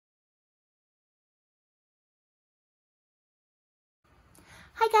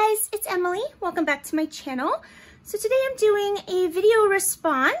Hi guys, it's Emily. Welcome back to my channel. So today I'm doing a video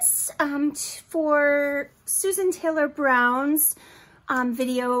response for Susan Taylor Brown's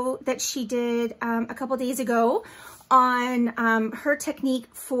video that she did a couple days ago on her technique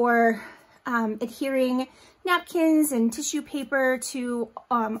for adhering napkins and tissue paper to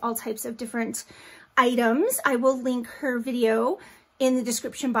all types of different items. I will link her video in the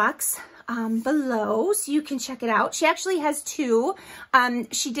description box below so you can check it out. She actually has two.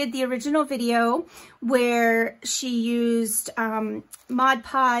 She did the original video where she used Mod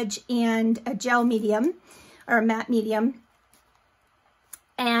Podge and a gel medium or a matte medium.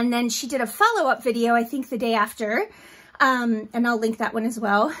 And then she did a follow-up video, I think the day after, and I'll link that one as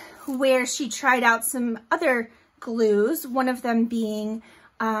well, where she tried out some other glues, one of them being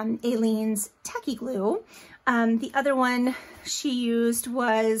Aleene's Tacky Glue. The other one she used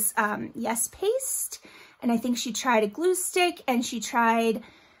was Yes Paste, and I think she tried a glue stick, and she tried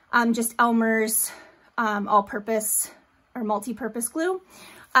just Elmer's all-purpose or multi-purpose glue.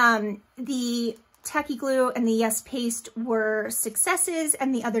 The Tacky Glue and the Yes Paste were successes,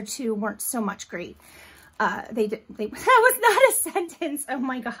 and the other two weren't so much great. That was not a sentence. Oh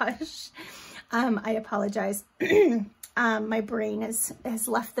my gosh. I apologize. My brain has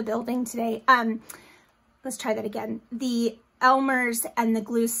left the building today. Let's try that again. The Elmer's and the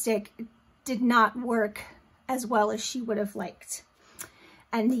glue stick did not work as well as she would have liked.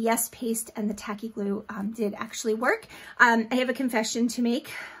 And the Yes Paste and the Tacky Glue did actually work. I have a confession to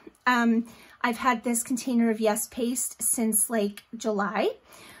make. I've had this container of Yes Paste since like July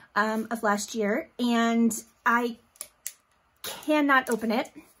of last year, and I cannot open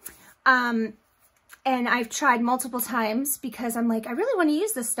it. And I've tried multiple times because I'm like, I really want to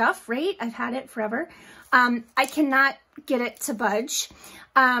use this stuff, right? I've had it forever. I cannot get it to budge.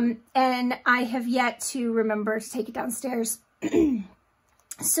 And I have yet to remember to take it downstairs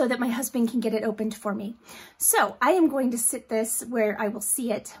so that my husband can get it opened for me. So I am going to sit this where I will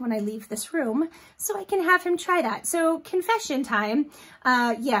see it when I leave this room so I can have him try that. So confession time.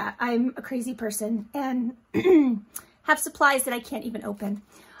 Yeah, I'm a crazy person and have supplies that I can't even open.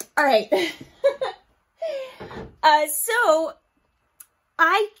 All right. So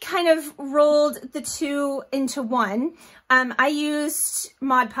I kind of rolled the two into one. I used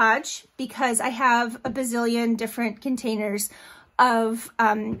Mod Podge because I have a bazillion different containers of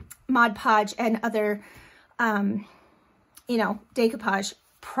Mod Podge and other, you know, decoupage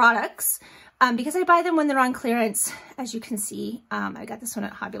products because I buy them when they're on clearance. As you can see, I got this one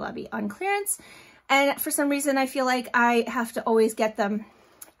at Hobby Lobby on clearance. And for some reason, I feel like I have to always get them,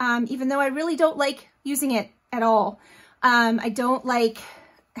 even though I really don't like using it at all. I don't like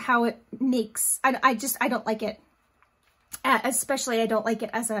how it makes, I don't like it. Especially I don't like it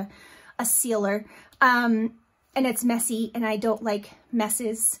as a sealer. And it's messy and I don't like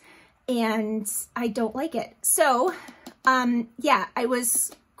messes and I don't like it. So, yeah, I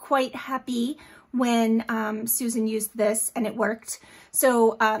was quite happy when Susan used this and it worked.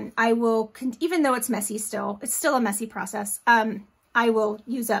 So I will, even though it's messy still, it's still a messy process. I will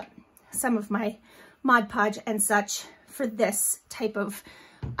use up some of my Mod Podge and such for this type of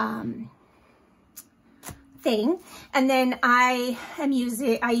thing. And then I use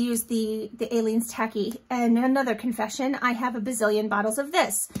the Aleene's Tacky. And another confession, I have a bazillion bottles of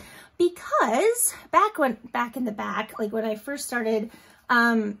this because back in the back, like when I first started,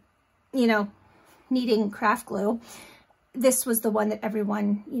 you know, needing craft glue, this was the one that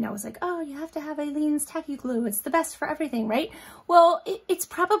everyone, you know, was like, oh, you have to have Aleene's Tacky Glue. It's the best for everything, right? Well, it's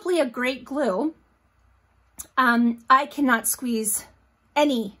probably a great glue. I cannot squeeze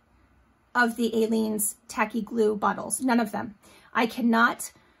any of the Aleene's Tacky Glue bottles, none of them. I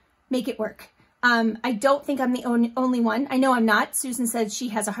cannot make it work. I don't think I'm the only one. I know I'm not. Susan said she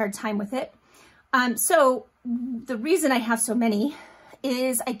has a hard time with it. So the reason I have so many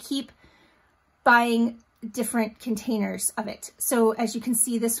is I keep buying different containers of it. So as you can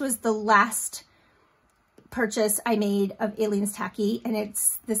see, this was the last purchase I made of Aleene's Tacky, and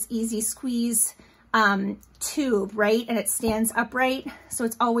it's this easy squeeze tube, right? And it stands upright, so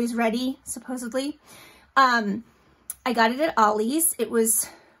it's always ready, supposedly. I got it at Ollie's. It was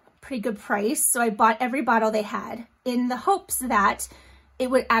a pretty good price, so I bought every bottle they had in the hopes that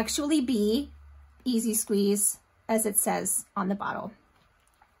it would actually be easy squeeze as it says on the bottle.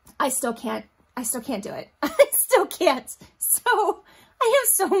 I still can't do it. I still can't. So I have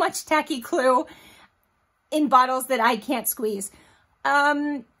so much Tacky Glue in bottles that I can't squeeze.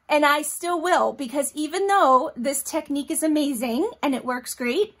 And I still will, because even though this technique is amazing and it works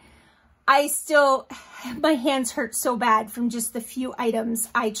great, my hands hurt so bad from just the few items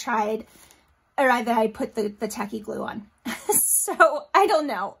I tried or that I put the tacky glue on. So I don't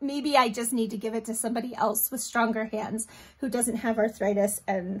know, maybe I just need to give it to somebody else with stronger hands who doesn't have arthritis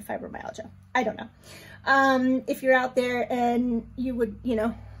and fibromyalgia. I don't know. If you're out there and you would, you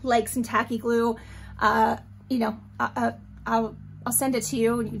know, like some tacky glue, you know, I'll send it to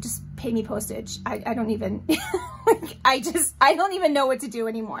you and you just pay me postage. I don't even, I don't even know what to do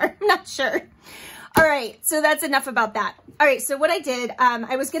anymore. I'm not sure. All right, so that's enough about that. All right, so what I did,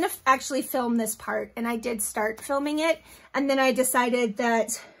 I was gonna actually film this part, and I did start filming it, and then I decided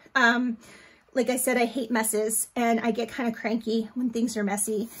that, like I said, I hate messes, and I get kind of cranky when things are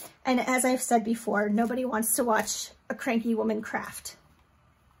messy. And as I've said before, nobody wants to watch a cranky woman craft.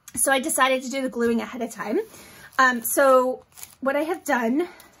 So I decided to do the gluing ahead of time. So what I have done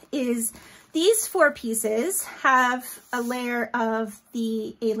is these 4 pieces have a layer of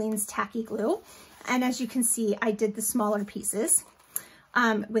the Aleene's tacky glue. And as you can see, I did the smaller pieces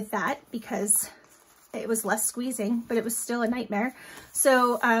with that because it was less squeezing, but it was still a nightmare.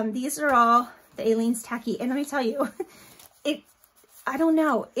 So these are all the Aleene's tacky. And let me tell you, I don't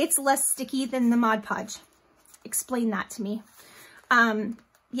know, it's less sticky than the Mod Podge. Explain that to me.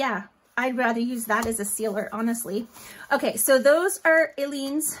 Yeah, I'd rather use that as a sealer, honestly. Okay, so those are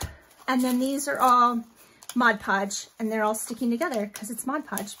Aleene's, and then these are all Mod Podge, and they're all sticking together because it's Mod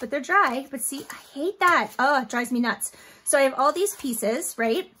Podge, but they're dry. But see, I hate that. Oh, it drives me nuts. So I have all these pieces,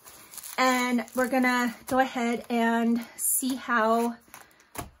 right? And we're gonna go ahead and see how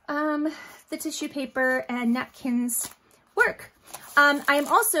the tissue paper and napkins work. I am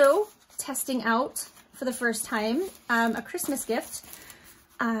also testing out for the first time a Christmas gift.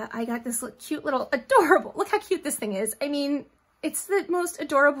 I got this cute little adorable, look how cute this thing is. I mean, it's the most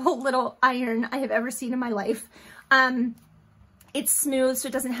adorable little iron I have ever seen in my life. It's smooth, so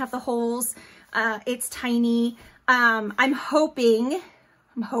it doesn't have the holes. It's tiny. I'm hoping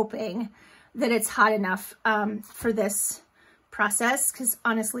that it's hot enough for this process, because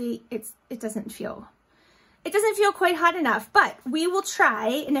honestly, it doesn't feel quite hot enough, but we will try,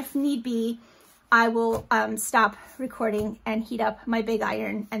 and if need be, I will stop recording and heat up my big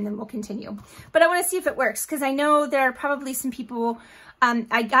iron, and then we'll continue. But I want to see if it works, because I know there are probably some people,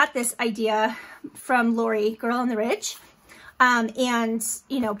 I got this idea from Lori, Girl on the Ridge, and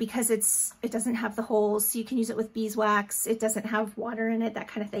you know, because it doesn't have the holes, so you can use it with beeswax, it doesn't have water in it, that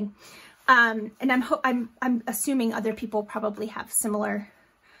kind of thing. And I'm assuming other people probably have similar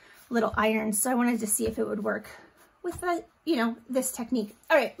little irons, so I wanted to see if it would work with the, you know, this technique.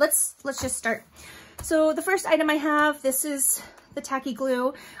 All right, let's just start. So the first item I have, this is the tacky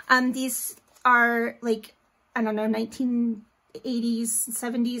glue. These are like, I don't know, 1980s,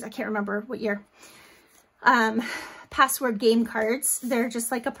 70s, I can't remember what year. Password game cards. They're just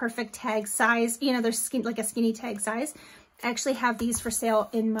like a perfect tag size. You know, they're like a skinny tag size. I actually have these for sale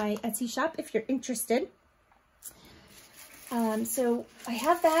in my Etsy shop if you're interested. So I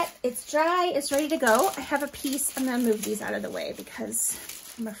have that, it's dry, it's ready to go. I have a piece, I'm gonna move these out of the way because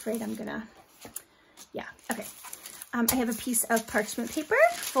I'm afraid I'm gonna, yeah, okay. I have a piece of parchment paper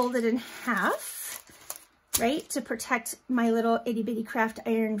folded in half, right, to protect my little itty bitty craft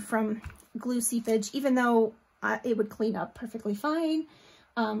iron from glue seepage, even though it would clean up perfectly fine.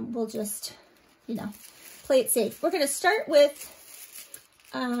 We'll just, you know, play it safe. We're gonna start with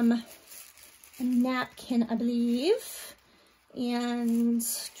a napkin, I believe. And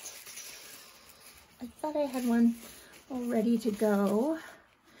I thought I had one all ready to go,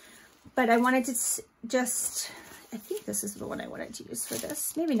 but I wanted to just, I think this is the one I wanted to use for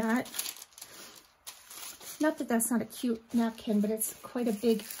this. Maybe not. Not that that's not a cute napkin, but it's quite a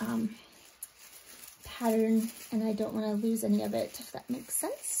big pattern, and I don't want to lose any of it, if that makes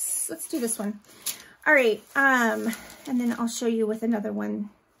sense. Let's do this one. All right, and then I'll show you with another one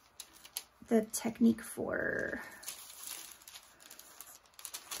the technique for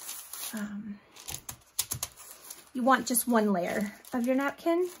you want just one layer of your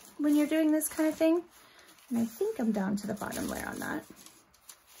napkin when you're doing this kind of thing. And I think I'm down to the bottom layer on that.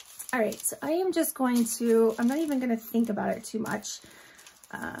 All right, so I am just going to, I'm not even going to think about it too much.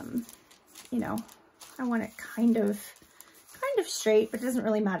 You know, I want it kind of straight, but it doesn't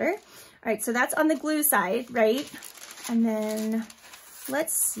really matter. All right, so that's on the glue side, right? And then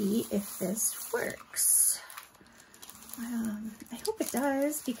let's see if this works. I hope it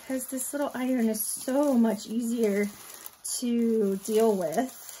does, because this little iron is so much easier to deal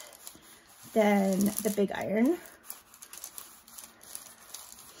with than the big iron.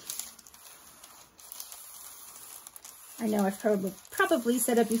 I know I've probably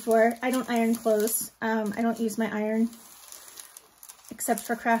said it before. I don't iron clothes. I don't use my iron except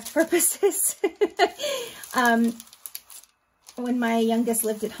for craft purposes. when my youngest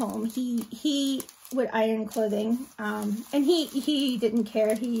lived at home, he would iron clothing, and he didn't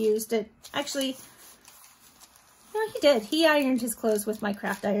care. He used it, actually, no, he did. He ironed his clothes with my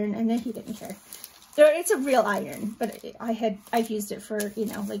craft iron, and then he didn't care. It's a real iron, but I've used it for, you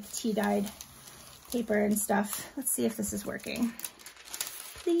know, like tea-dyed paper and stuff. Let's see if this is working.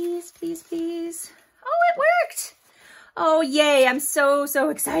 Please, please, please. Oh, it worked. Oh, yay. I'm so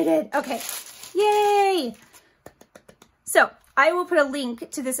excited. Okay. Yay. So I will put a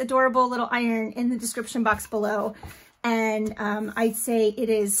link to this adorable little iron in the description box below. And I'd say it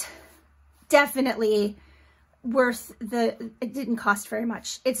is definitely worth it didn't cost very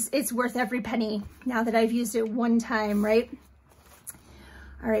much. It's worth every penny now that I've used it one time, right?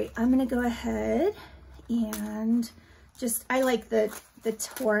 All right, I'm gonna go ahead and just, I like the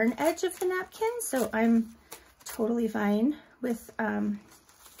torn edge of the napkin, so I'm totally fine with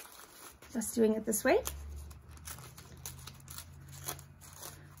just doing it this way.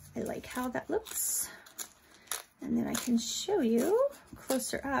 I like how that looks. And then I can show you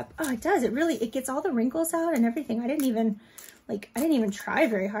closer up. Oh, it does. It gets all the wrinkles out and everything. I didn't even try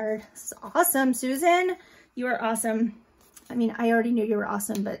very hard. This is awesome, Susan. You are awesome. I mean, I already knew you were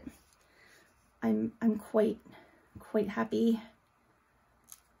awesome, but I'm quite happy.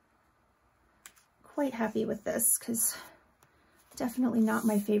 Quite happy with this, because definitely not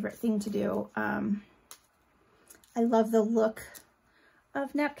my favorite thing to do. I love the look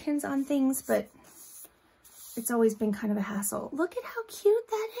of napkins on things, but it's always been kind of a hassle. Look at how cute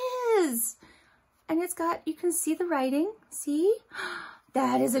that is. And it's got, you can see the writing. See?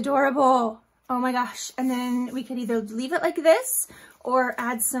 That is adorable. Oh my gosh. And then we could either leave it like this or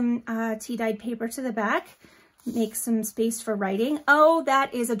add some tea-dyed paper to the back, make some space for writing. Oh,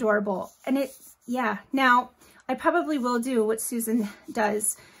 that is adorable. And yeah. Now, I probably will do what Susan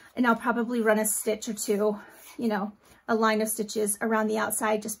does, and I'll probably run a stitch or two, you know, a line of stitches around the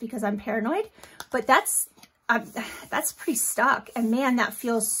outside just because I'm paranoid. But that's pretty stuck, and man, that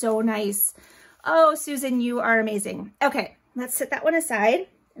feels so nice. Oh, Susan, you are amazing. Okay, let's set that one aside,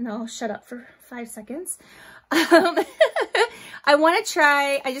 and I'll shut up for 5 seconds. I want to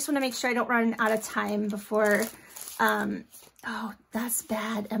try, I just want to make sure I don't run out of time before, oh, that's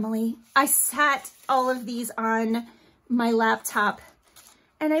bad, Emily. I sat all of these on my laptop,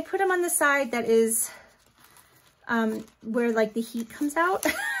 and I put them on the side that is where like the heat comes out.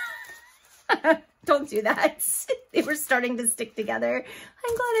 Don't do that. They were starting to stick together.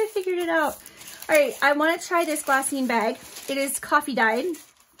 I'm glad I figured it out. All right, I want to try this glassine bag. It is coffee dyed.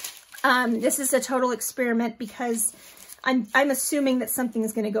 This is a total experiment because I'm assuming that something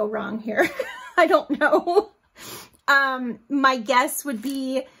is going to go wrong here. I don't know. My guess would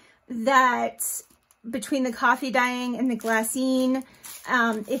be that between the coffee dyeing and the glassine,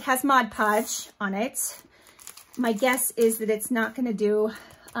 it has Mod Podge on it. My guess is that it's not going to do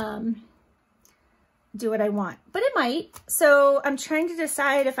what I want, but it might. So I'm trying to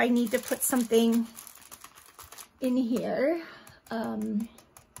decide if I need to put something in here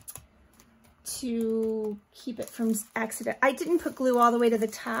to keep it from accident. I didn't put glue all the way to the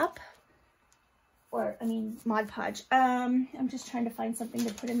top, or I mean Mod Podge. I'm just trying to find something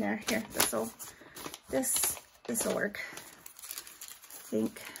to put in there. Here, this'll work. I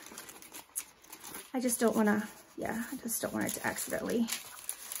think. I just don't want to. Yeah, I just don't want it to accidentally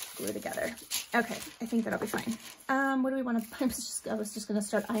glue together. Okay, I think that'll be fine. What do we want to, I was just gonna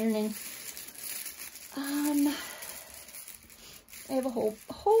start ironing. I have a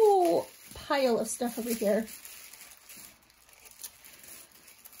whole pile of stuff over here.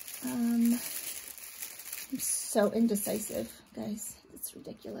 I'm so indecisive, guys. It's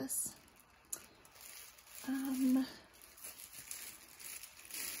ridiculous. Let's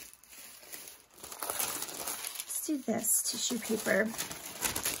do this tissue paper.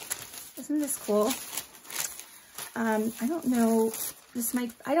 Isn't this cool? I don't know, this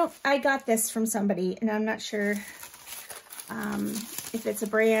might, I got this from somebody, and I'm not sure if it's a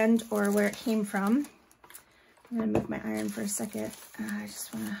brand or where it came from. I'm gonna move my iron for a second. I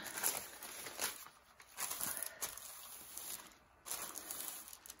just wanna,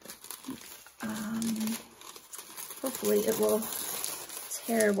 hopefully it will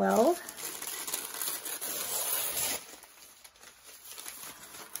tear well.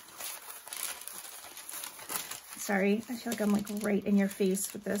 Sorry, I feel like I'm like right in your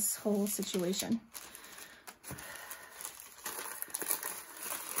face with this whole situation.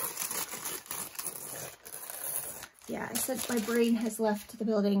 Yeah, I said my brain has left the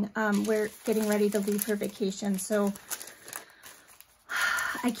building. We're getting ready to leave for vacation, so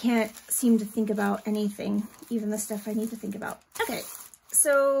I can't seem to think about anything, even the stuff I need to think about. Okay,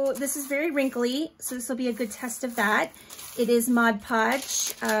 so this is very wrinkly, so this will be a good test of that. It is Mod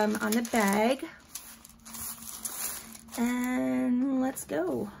Podge on the bag. And let's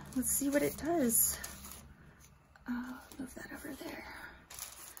go. Let's see what it does. Move that over there.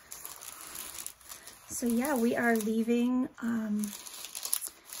 So yeah, we are leaving on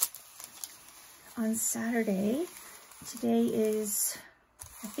Saturday. Today is,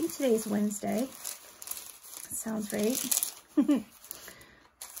 I think today is Wednesday. Sounds right.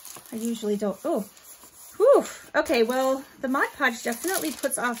 I usually don't, oh, whew. Okay, well, the Mod Podge definitely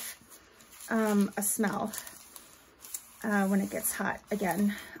puts off a smell when it gets hot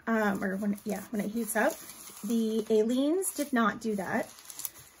again, or when it heats up. The Aleene's did not do that.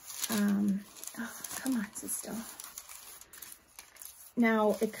 Oh, come on, sit still.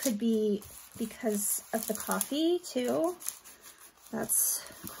 Now, it could be because of the coffee, too. That's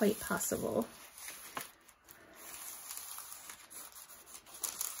quite possible.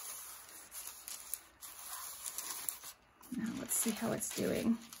 Now, let's see how it's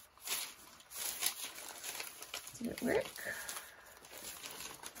doing. Did it work?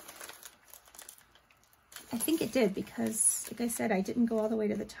 I think it did because, like I said, I didn't go all the way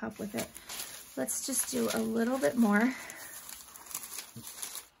to the top with it. Let's just do a little bit more.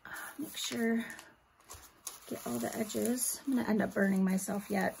 Make sure, get all the edges. I'm gonna end up burning myself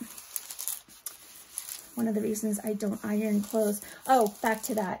yet. One of the reasons I don't iron clothes. Oh, back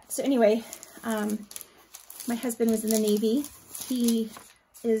to that. So anyway, my husband was in the Navy. He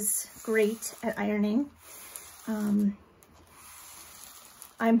is great at ironing.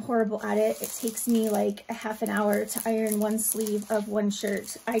 I'm horrible at it. It takes me like a half an hour to iron one sleeve of one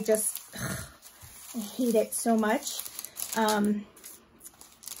shirt. I hate it so much.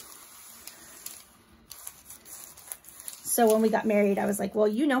 So when we got married, I was like, well,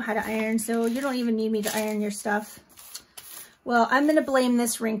 you know how to iron, so you don't even need me to iron your stuff. Well, I'm gonna blame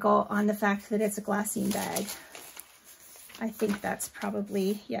this wrinkle on the fact that it's a glassine bag. I think that's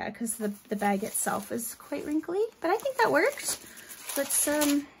probably, yeah, because the bag itself is quite wrinkly, but I think that worked. Let's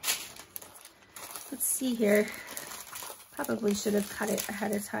see here. Probably should have cut it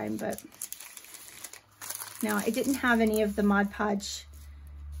ahead of time, but no, I didn't have any of the Mod Podge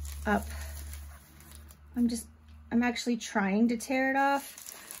up. I'm actually trying to tear it off.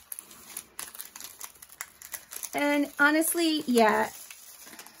 And honestly, yeah,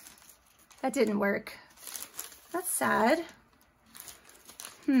 that didn't work. That's sad.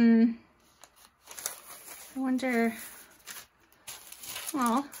 I wonder,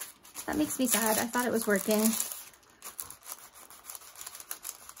 oh, that makes me sad. I thought it was working.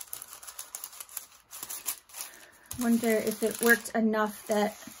 Wonder if it worked enough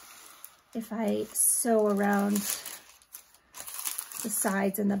that if I sew around the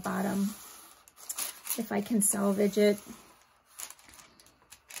sides and the bottom, if I can salvage it.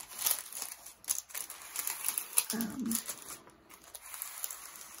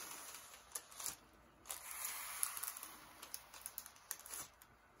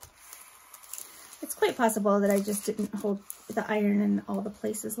 It's quite possible that I just didn't hold the iron in all the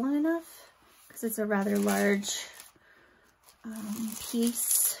places long enough because it's a rather large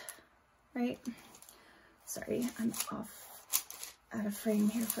piece, right? Sorry, I'm out of frame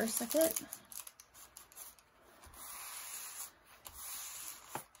here for a second.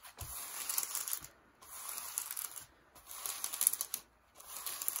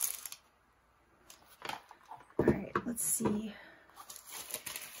 All right, let's see.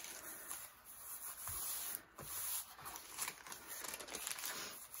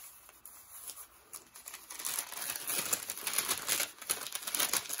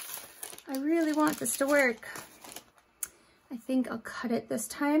 I really want this to work. I think I'll cut it this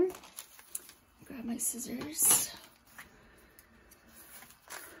time. Grab my scissors.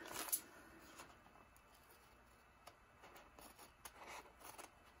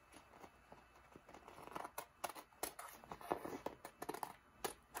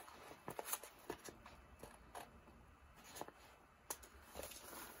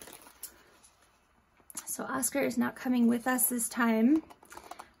 So Oscar is not coming with us this time.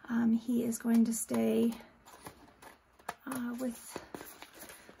 He is going to stay with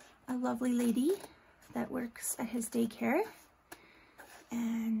a lovely lady that works at his daycare,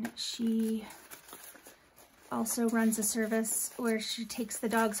 and she also runs a service where she takes the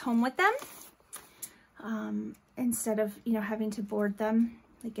dogs home with them instead of, you know, having to board them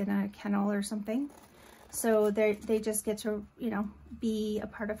like in a kennel or something. So they just get to, you know, be a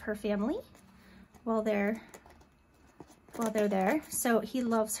part of her family while they're there. So he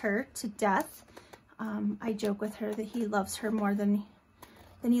loves her to death. I joke with her that he loves her more than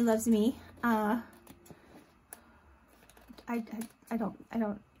he loves me. I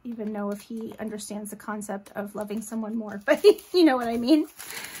don't even know if he understands the concept of loving someone more, but you know what I mean.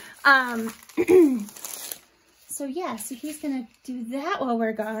 So yeah, so he's gonna do that while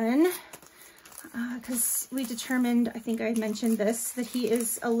we're gone, because we determined, I think I mentioned this, that he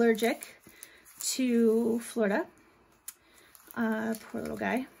is allergic to Florida. Poor little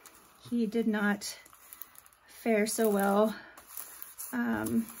guy. He did not fare so well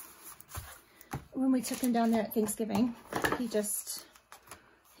when we took him down there at Thanksgiving.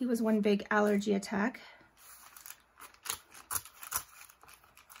 He was one big allergy attack.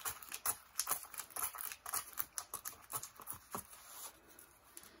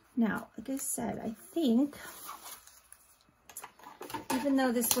 Now, like I said, I think, even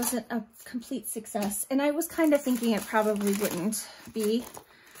though this wasn't a complete success, and I was kind of thinking it probably wouldn't be,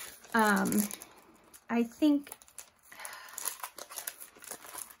 I think,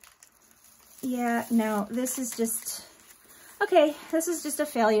 yeah, no, this is just, okay, this is just a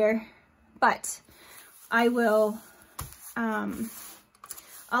failure, but I will,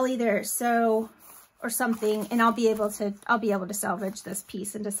 I'll either sew or something, and I'll be able to salvage this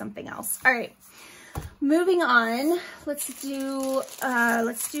piece into something else. All right, moving on. Let's do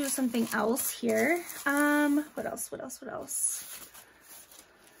something else here. What else?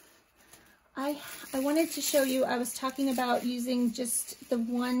 I wanted to show you, I was talking about using just the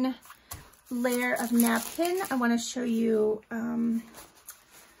one layer of napkin. I want to show you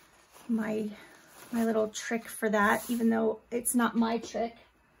my little trick for that, even though it's not my trick.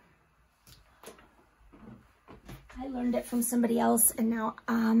 I learned it from somebody else, and now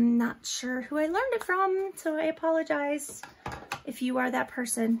I'm not sure who I learned it from, so I apologize. If you are that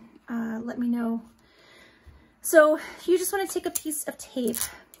person, let me know. So you just want to take a piece of tape.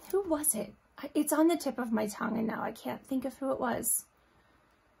 Who was it? It's on the tip of my tongue, and now I can't think of who it was.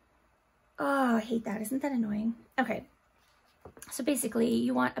 Oh, I hate that. Isn't that annoying? Okay. So basically,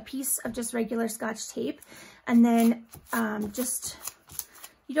 you want a piece of just regular Scotch tape, and then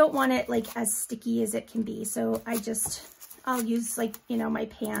you don't want it like as sticky as it can be. So I'll use like, you know, my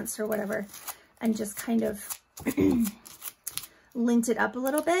pants or whatever, and just kind of lint it up a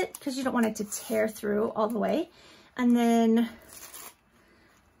little bit, because you don't want it to tear through all the way. And then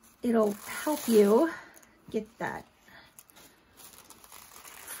it'll help you get that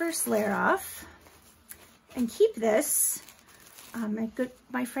first layer off, and keep this.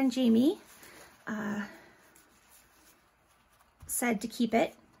 My friend Jamie said to keep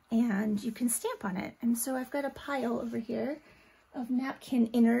it, and you can stamp on it. And so I've got a pile over here of napkin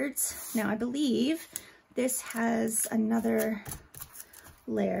innards. Now I believe this has another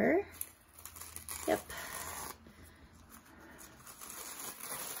layer. Yep.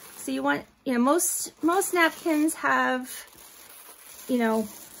 So you want, you know, most napkins have, you know,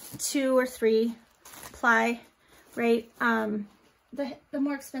 2 or 3 ply, right? The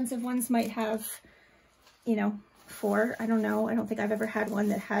more expensive ones might have, you know, 4. I don't know. I don't think I've ever had one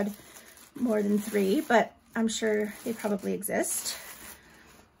that had more than 3, but I'm sure they probably exist.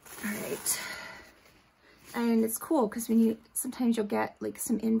 All right. And it's cool because sometimes you'll get like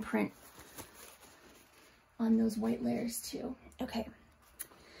some imprint on those white layers too. Okay.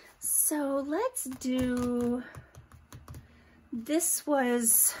 So let's do, this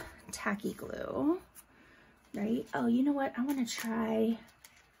was tacky glue, right? Oh, you know what? I want to try,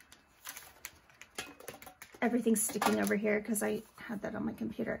 everything's sticking over here because I had that on my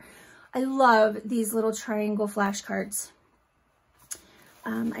computer. I love these little triangle flashcards.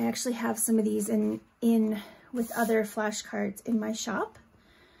 I actually have some of these in with other flashcards in my shop.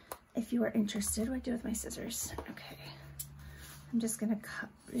 If you are interested, what do I do with my scissors? Okay. I'm just gonna cut,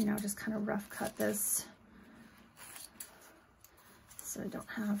 you know, just kind of rough cut this so I don't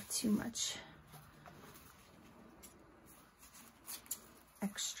have too much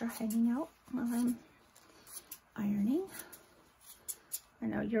extra hanging out while I'm ironing. I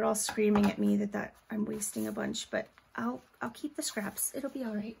know you're all screaming at me that I'm wasting a bunch, but I'll keep the scraps. It'll be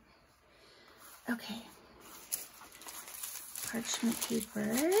all right. Okay. Parchment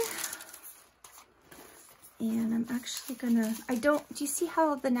paper. And I'm actually gonna, do you see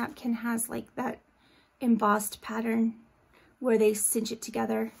how the napkin has like that embossed pattern where they cinch it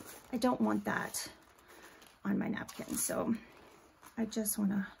together? I don't want that on my napkin. So I just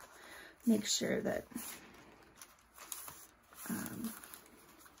wanna make sure that,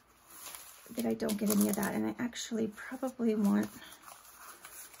 that I don't get any of that. And I actually probably want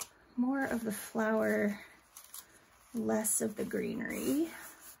more of the flower, less of the greenery.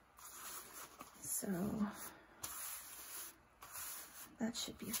 So that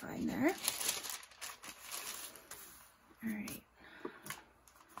should be fine there. All right.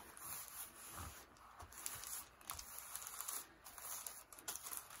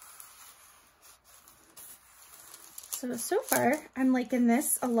 So far, I'm liking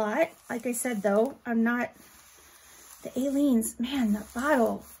this a lot. Like I said, though, I'm not, the Aleene's, man, the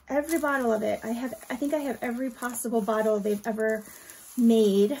bottle, every bottle of it, I think I have every possible bottle they've ever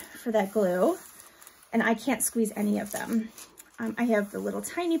made for that glue, and I can't squeeze any of them. I have the little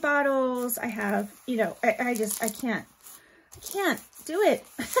tiny bottles. I have, you know, I can't do it.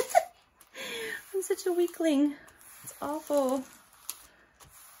 I'm such a weakling. It's awful.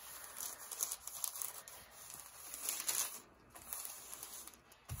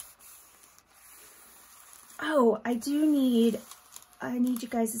 Oh, I need you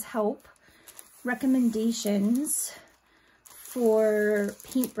guys' help. Recommendations for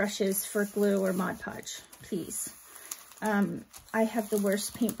paintbrushes for glue or Mod Podge, please. I have the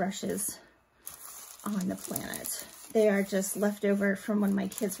worst paintbrushes on the planet. They are just left over from when my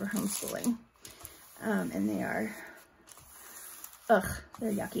kids were homeschooling. And they are, ugh,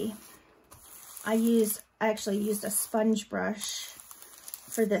 they're yucky. I actually used a sponge brush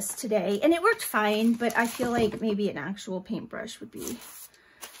for this today, and it worked fine, but I feel like maybe an actual paintbrush would be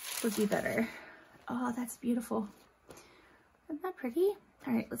better. Oh, that's beautiful. Isn't that pretty?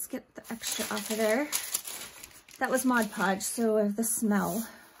 All right, let's get the extra off of there. That was Mod Podge, so the smell.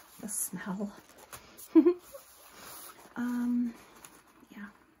 Yeah,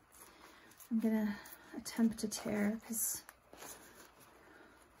 I'm gonna attempt to tear because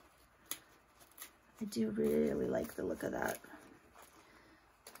I do really like the look of that.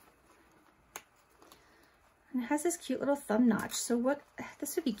 And it has this cute little thumb notch. So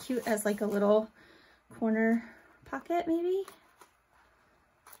this would be cute as like a little corner pocket maybe.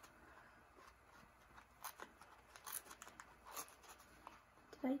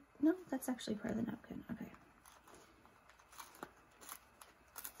 No, that's actually part of the napkin. Okay.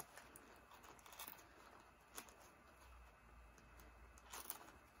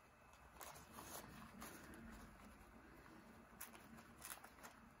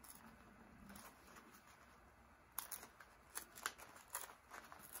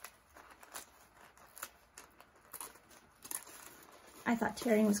 I thought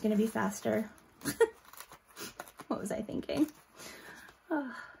tearing was going to be faster. What was I thinking?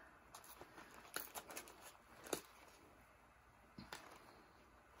 Oh.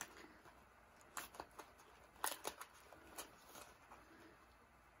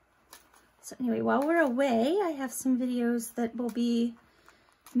 So anyway, while we're away, I have some videos that will be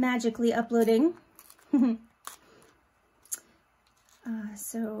magically uploading.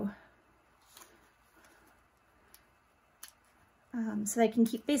 So I can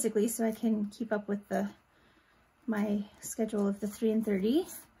keep, basically, so I can keep up with my schedule of the 3 and 30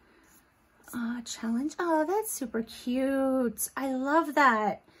 challenge. Oh, that's super cute. I love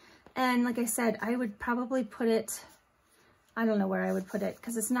that. And like I said, I would probably put it, I don't know where I would put it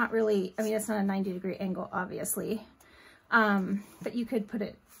because it's not really, I mean, it's not a 90-degree angle, obviously. But you could put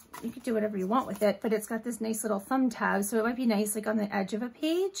it, you could do whatever you want with it, but it's got this nice little thumb tab. So it might be nice like on the edge of a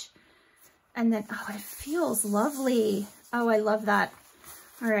page. And then, oh, it feels lovely. Oh, I love that.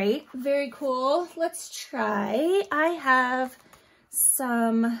 All right, very cool. Let's try. I have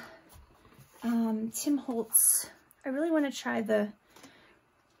some Tim Holtz. I really want to try the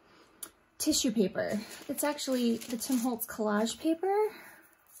tissue paper. It's actually the Tim Holtz collage paper.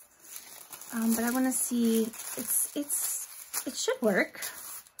 But I want to see, it should work.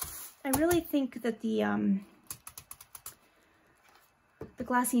 I really think that the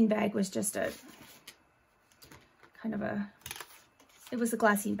glassine bag was just a kind of a, it was the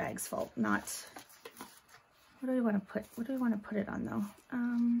glassine bag's fault, not, what do we want to put it on though?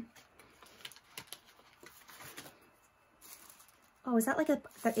 Oh, is that like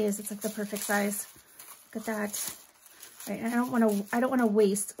that is, it's like the perfect size. Look at that. All right, and I don't want to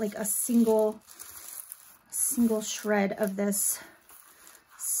waste like a single shred of this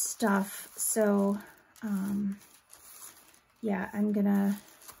stuff. So, yeah, I'm gonna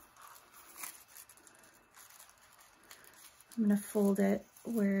fold it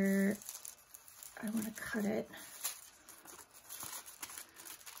where I want to cut it.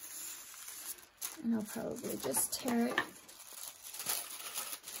 And I'll probably just tear it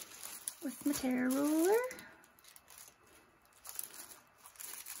with my tear ruler.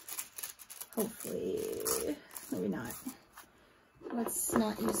 Hopefully, maybe not. Let's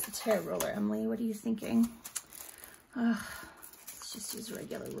not use the tear roller, Emily. What are you thinking? Let's just use a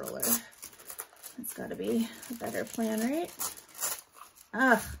regular roller. That's got to be a better plan, right?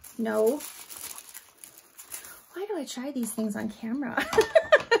 No. Why do I try these things on camera?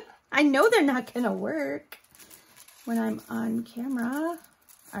 I know they're not going to work when I'm on camera.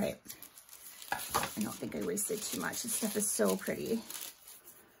 All right. I don't think I wasted too much. This stuff is so pretty.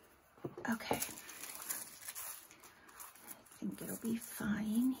 Okay. think it'll be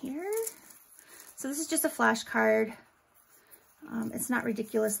fine here. So this is just a flashcard. It's not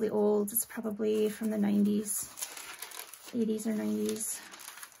ridiculously old. It's probably from the 90s, 80s or 90s.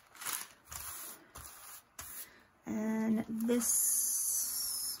 And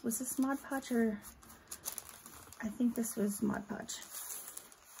this, was this Mod Podge or, I think this was Mod Podge.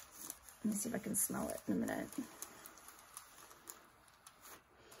 Let me see if I can smell it in a minute.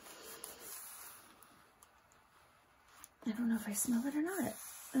 I don't know if I smell it or not.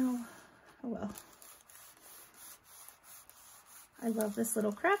 Oh well. I love this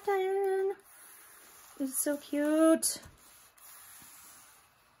little craft iron. It's so cute.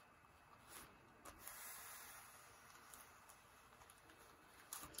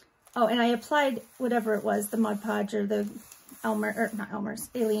 Oh, and I applied whatever it was, the Mod Podge or the Elmer, or not Elmer's,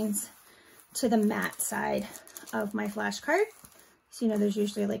 Aliens, to the matte side of my flashcard. So, you know, there's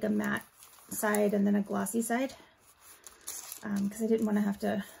usually like a matte side and then a glossy side. Because I didn't want to have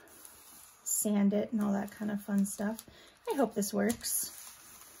to sand it and all that kind of fun stuff. I hope this works,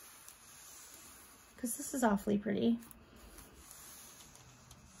 because this is awfully pretty.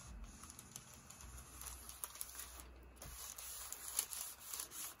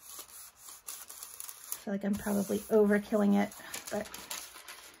 I feel like I'm probably overkilling it, but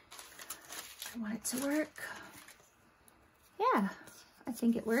I want it to work. Yeah, I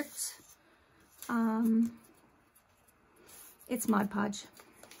think it worked. It's Mod Podge.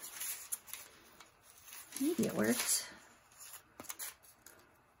 Maybe it worked.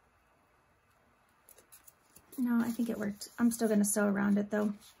 No, I think it worked. I'm still going to sew around it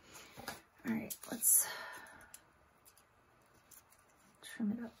though. All right, let's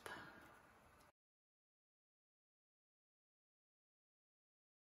trim it up.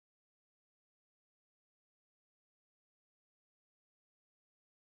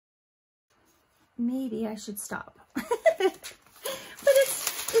 Maybe I should stop. But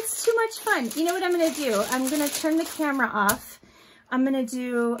it's too much fun. You know what I'm going to do? I'm going to turn the camera off. I'm going to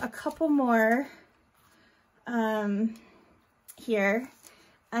do a couple more here,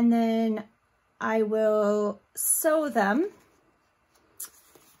 and then I will sew them,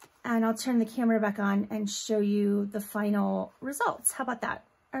 and I'll turn the camera back on and show you the final results. How about that?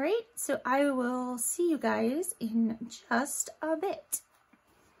 All right, so I will see you guys in just a bit.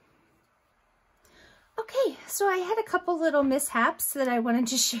 Okay, so I had a couple little mishaps that I wanted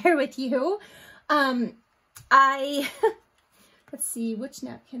to share with you. Let's see, which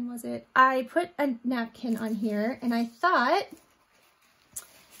napkin was it? I put a napkin on here, and I thought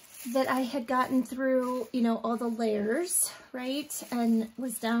that I had gotten through, you know, all the layers, right? And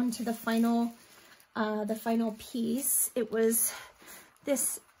was down to the final piece. It was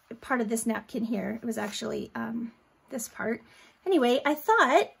this part of this napkin here. It was actually this part. Anyway, I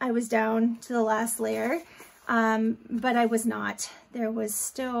thought I was down to the last layer, but I was not. There was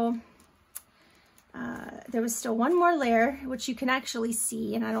still one more layer, which you can actually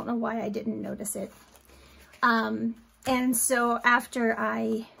see, and I don't know why I didn't notice it. And so after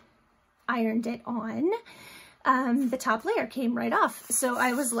I ironed it on, the top layer came right off. So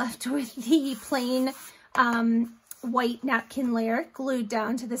I was left with the plain white napkin layer glued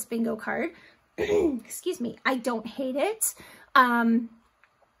down to this bingo card. Excuse me. I don't hate it.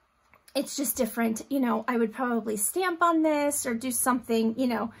 It's just different. You know, I would probably stamp on this or do something, you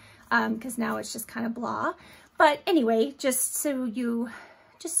know, because now it's just kind of blah. But anyway, just so you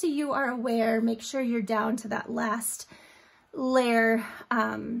are aware, make sure you're down to that last layer,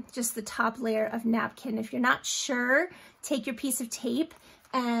 just the top layer of napkin. If you're not sure, take your piece of tape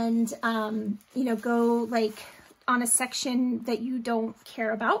and, you know, go like on a section that you don't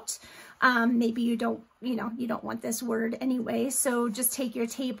care about. Maybe you don't, you know, you don't want this word anyway. So just take your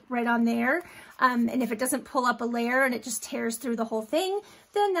tape right on there. And if it doesn't pull up a layer and it just tears through the whole thing,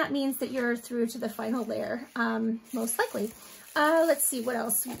 then that means that you're through to the final layer, most likely. Let's see what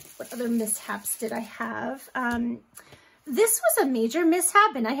else, what other mishaps did I have? This was a major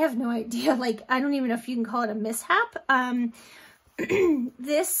mishap, and I have no idea, like, I don't even know if you can call it a mishap.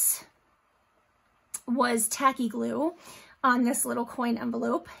 This was tacky glue on this little coin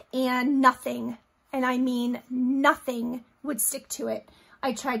envelope, and nothing, and I mean nothing, would stick to it.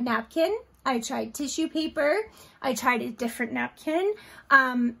 I tried napkin, I tried tissue paper, I tried a different napkin.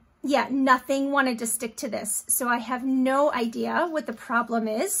 Yeah, nothing wanted to stick to this. So I have no idea what the problem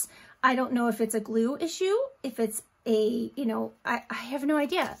is. I don't know if it's a glue issue, if it's a, you know, I have no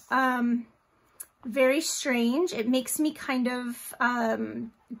idea. Very strange. It makes me kind of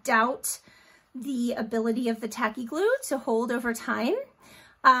doubt the ability of the tacky glue to hold over time.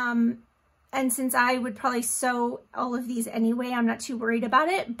 And since I would probably sew all of these anyway, I'm not too worried about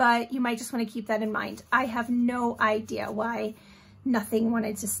it, but you might just want to keep that in mind. I have no idea why nothing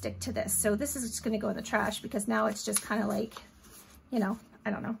wanted to stick to this. So this is just going to go in the trash because now it's just kind of like, you know, I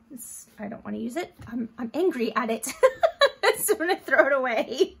don't know. I don't want to use it. I'm angry at it. So I'm going to throw it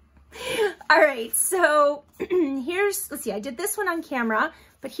away. All right, so let's see, I did this one on camera,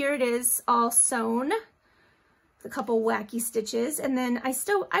 but here it is all sewn, a couple wacky stitches. And then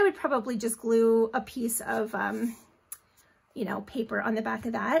I would probably just glue a piece of, you know, paper on the back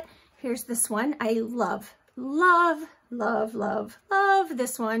of that. Here's this one. I love, love, love, love, love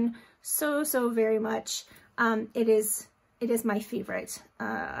this one so very much. It is my favorite.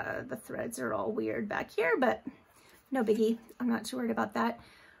 The threads are all weird back here, but no biggie. I'm not too worried about that.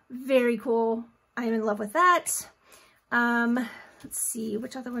 Very cool. I'm in love with that. Let's see,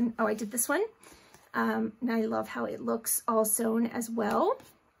 which other one? Oh, I did this one. And I love how it looks all sewn as well.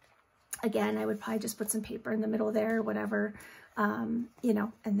 Again, I would probably just put some paper in the middle there, or whatever, you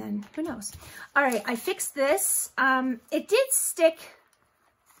know, and then who knows. All right, I fixed this. It did stick,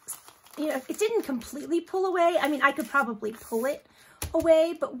 you know, it didn't completely pull away. I mean, I could probably pull it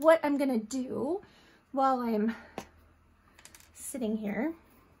away, but what I'm gonna do while I'm sitting here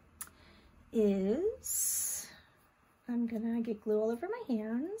is I'm gonna get glue all over my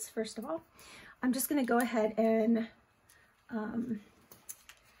hands. First of all, I'm just gonna go ahead and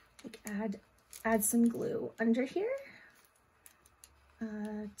like add some glue under here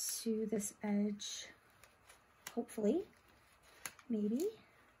to this edge, hopefully, maybe.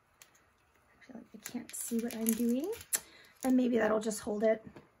 I feel like I can't see what I'm doing, and maybe that'll just hold it.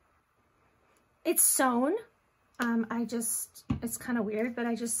 It's sewn. It's kind of weird, but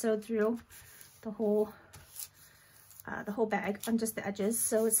I just sewed through the whole bag on just the edges,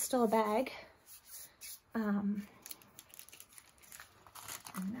 so it's still a bag. And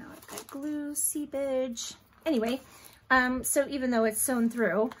now I've got glue, seepage. Anyway, so even though it's sewn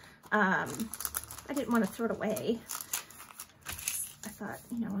through, I didn't want to throw it away. I thought,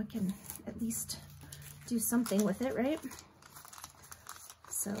 you know, I can at least do something with it, right?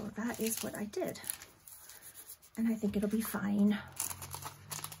 So that is what I did. And I think it'll be fine.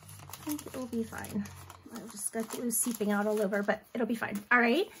 I think it'll be fine. I just got glue seeping out all over, but it'll be fine. All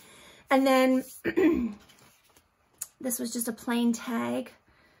right. And then this was just a plain tag,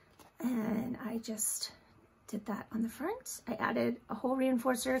 and I just did that on the front. I added a hole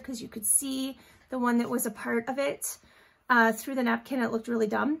reinforcer because you could see the one that was a part of it through the napkin. It looked really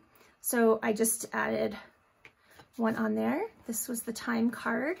dumb. So I just added one on there. This was the time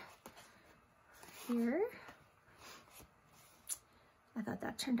card here. I thought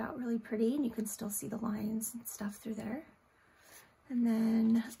that turned out really pretty, and you can still see the lines and stuff through there. And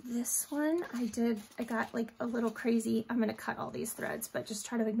then this one, I got like a little crazy. I'm gonna cut all these threads, but just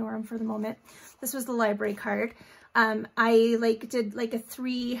try to ignore them for the moment. This was the library card. I did like a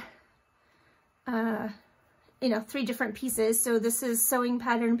three different pieces. So this is sewing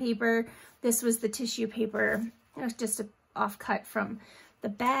pattern paper. This was the tissue paper. It was just an offcut from the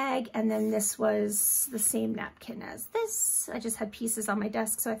bag, and then this was the same napkin as this. I just had pieces on my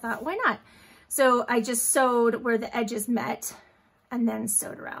desk, so I thought, why not? So I just sewed where the edges met and then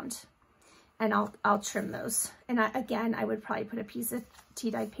sewed around, and I'll trim those. And again, I would probably put a piece of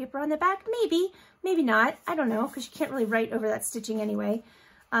tea-dyed paper on the back, maybe not, I don't know, because you can't really write over that stitching anyway.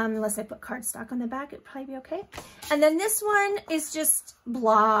 Unless I put cardstock on the back, it'd probably be okay. And then this one is just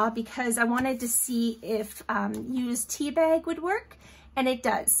blah, because I wanted to see if used tea bag would work. And it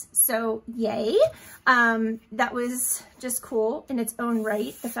does, so yay. That was just cool in its own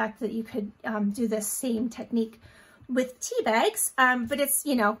right, the fact that you could do this same technique with tea bags, but it's,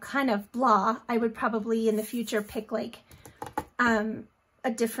 you know, kind of blah. I would probably in the future pick like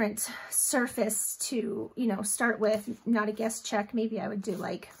a different surface to, you know, start with, not a guest check. Maybe I would do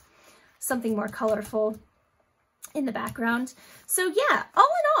like something more colorful in the background. So yeah, all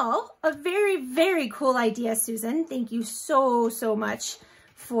in all, a very cool idea, Susan. Thank you so much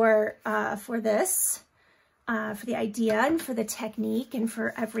for this, for the idea and for the technique and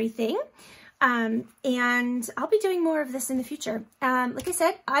for everything. And I'll be doing more of this in the future. Like I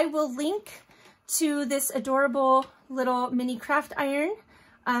said, I will link to this adorable little mini craft iron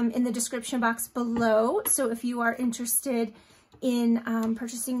in the description box below. So if you are interested in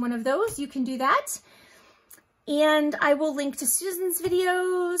purchasing one of those, you can do that. And I will link to Susan's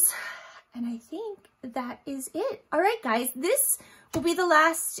videos. And I think that is it. All right, guys, this will be the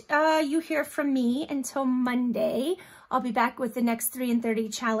last you hear from me until Monday. I'll be back with the next 3 in 30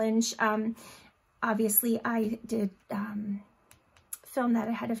 challenge. Obviously, I did film that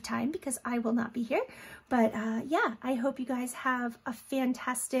ahead of time because I will not be here. But yeah, I hope you guys have a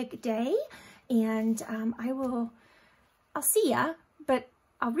fantastic day, and I'll see ya, but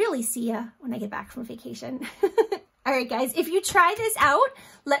I'll really see ya when I get back from vacation. All right, guys, if you try this out,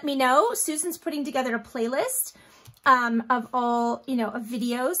 let me know. Susan's putting together a playlist of all, of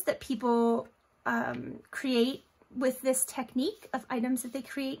videos that people create with this technique of items that they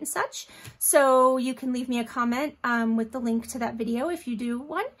create and such. So you can leave me a comment with the link to that video if you do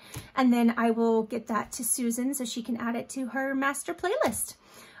one, and then I will get that to Susan so she can add it to her master playlist.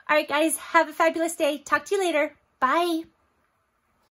 All right, guys, have a fabulous day. Talk to you later. Bye.